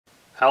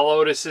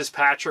Hello, this is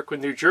Patrick with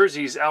New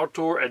Jersey's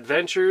Outdoor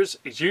Adventures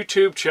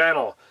YouTube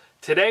channel.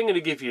 Today I'm going to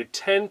give you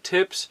 10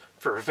 tips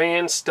for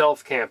van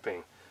stealth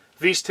camping.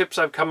 These tips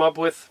I've come up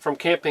with from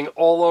camping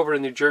all over the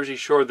New Jersey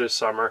shore this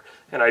summer,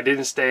 and I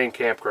didn't stay in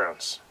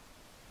campgrounds.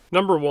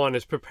 Number 1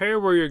 is prepare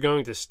where you're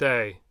going to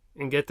stay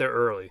and get there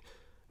early.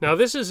 Now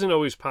this isn't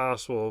always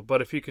possible,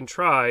 but if you can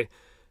try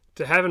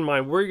to have in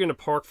mind where you're going to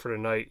park for the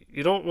night.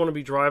 You don't want to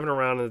be driving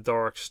around in the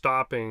dark,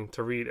 stopping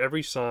to read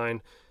every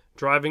sign,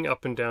 driving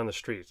up and down the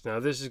streets. Now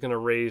this is going to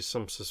raise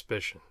some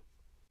suspicion.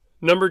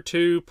 Number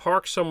 2,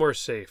 park somewhere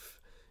safe.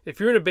 If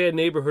you're in a bad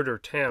neighborhood or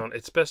town,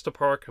 it's best to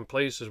park in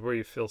places where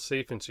you feel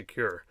safe and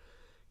secure.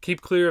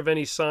 Keep clear of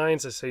any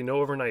signs that say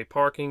no overnight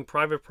parking,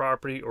 private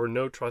property, or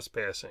no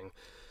trespassing.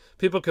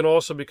 People can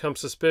also become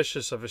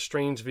suspicious of a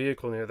strange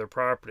vehicle near their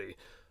property.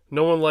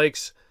 No one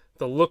likes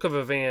the look of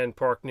a van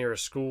parked near a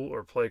school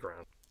or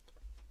playground.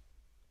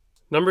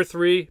 Number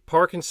 3,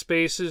 park in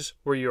spaces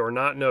where you are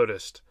not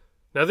noticed.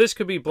 Now this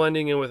could be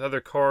blending in with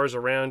other cars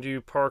around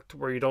you, parked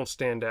where you don't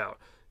stand out.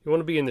 You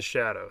want to be in the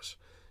shadows.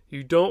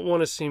 You don't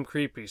want to seem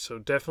creepy, so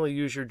definitely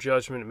use your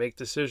judgment and make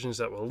decisions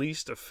that will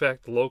least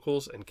affect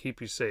locals and keep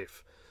you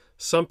safe.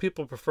 Some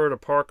people prefer to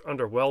park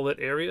under well-lit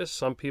areas.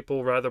 Some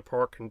people rather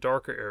park in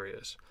darker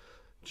areas.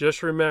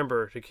 Just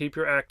remember to keep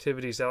your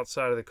activities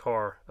outside of the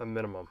car a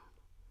minimum.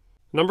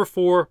 Number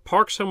 4,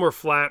 park somewhere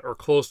flat or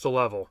close to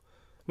level.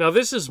 Now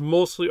this is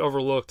mostly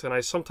overlooked, and I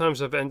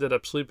sometimes have ended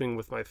up sleeping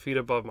with my feet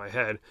above my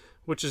head,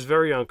 which is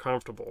very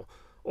uncomfortable.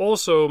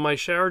 Also, my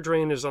shower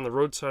drain is on the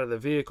roadside of the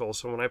vehicle,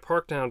 so when I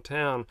park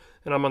downtown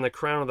and I'm on the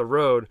crown of the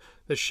road,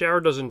 the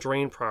shower doesn't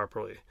drain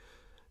properly.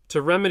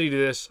 To remedy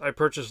this, I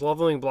purchased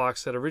leveling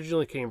blocks that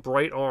originally came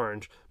bright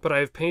orange, but I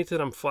have painted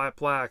them flat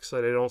black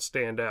so they don't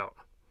stand out.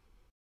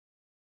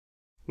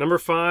 Number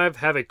 5,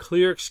 have a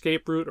clear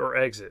escape route or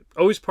exit.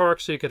 Always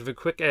park so you can have a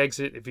quick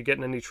exit if you get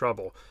in any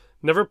trouble.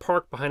 Never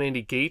park behind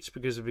any gates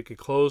because it could be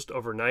closed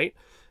overnight.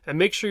 And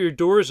make sure your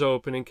door is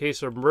open in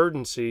case of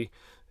emergency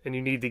and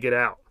you need to get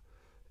out.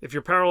 If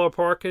you're parallel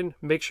parking,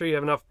 make sure you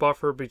have enough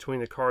buffer between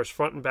the cars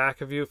front and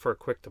back of you for a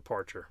quick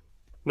departure.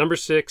 Number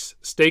 6,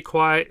 stay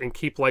quiet and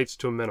keep lights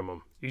to a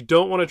minimum. You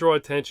don't want to draw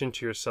attention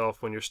to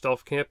yourself when you're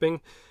stealth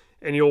camping,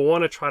 and you'll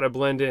want to try to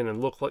blend in and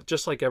look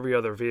just like every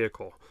other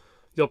vehicle.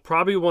 You'll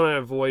probably want to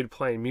avoid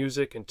playing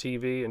music and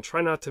TV, and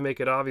try not to make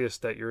it obvious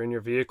that you're in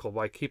your vehicle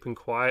by keeping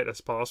quiet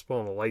as possible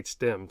and the lights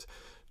dimmed.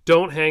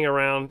 Don't hang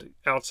around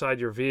outside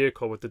your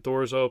vehicle with the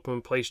doors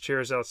open, place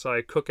chairs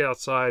outside, cook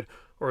outside,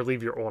 or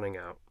leave your awning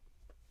out.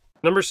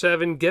 Number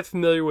 7, get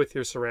familiar with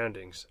your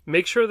surroundings.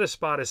 Make sure the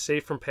spot is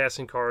safe from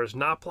passing cars,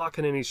 not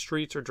blocking any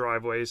streets or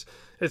driveways.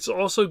 It's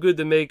also good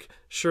to make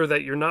sure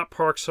that you're not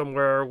parked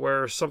somewhere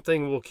where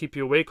something will keep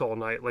you awake all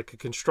night, like a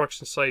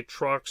construction site,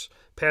 trucks,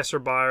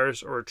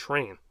 passerbyers, or a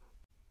train.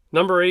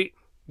 Number 8,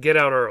 get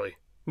out early.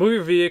 Move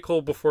your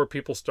vehicle before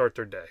people start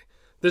their day.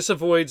 This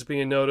avoids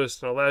being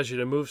noticed and allows you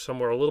to move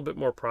somewhere a little bit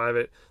more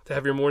private, to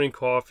have your morning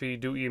coffee,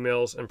 do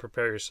emails, and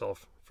prepare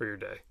yourself for your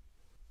day.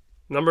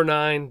 Number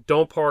 9,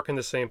 don't park in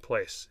the same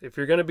place. If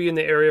you're going to be in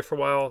the area for a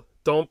while,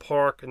 don't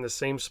park in the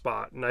same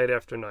spot night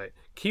after night.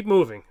 Keep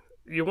moving.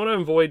 You want to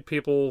avoid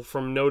people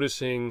from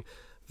noticing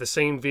the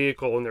same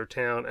vehicle in their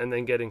town and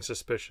then getting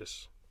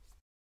suspicious.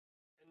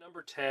 And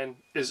number 10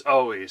 is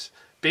always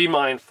be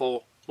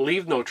mindful,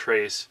 leave no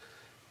trace,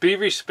 be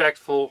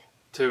respectful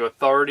to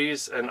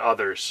authorities and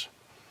others,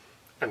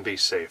 and be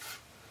safe.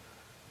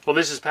 Well,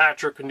 this is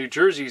Patrick with New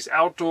Jersey's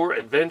Outdoor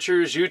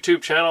Adventures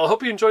YouTube channel. I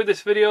hope you enjoyed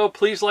this video.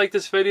 Please like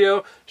this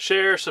video,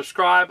 share,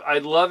 subscribe.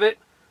 I'd love it,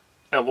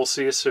 and we'll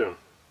see you soon.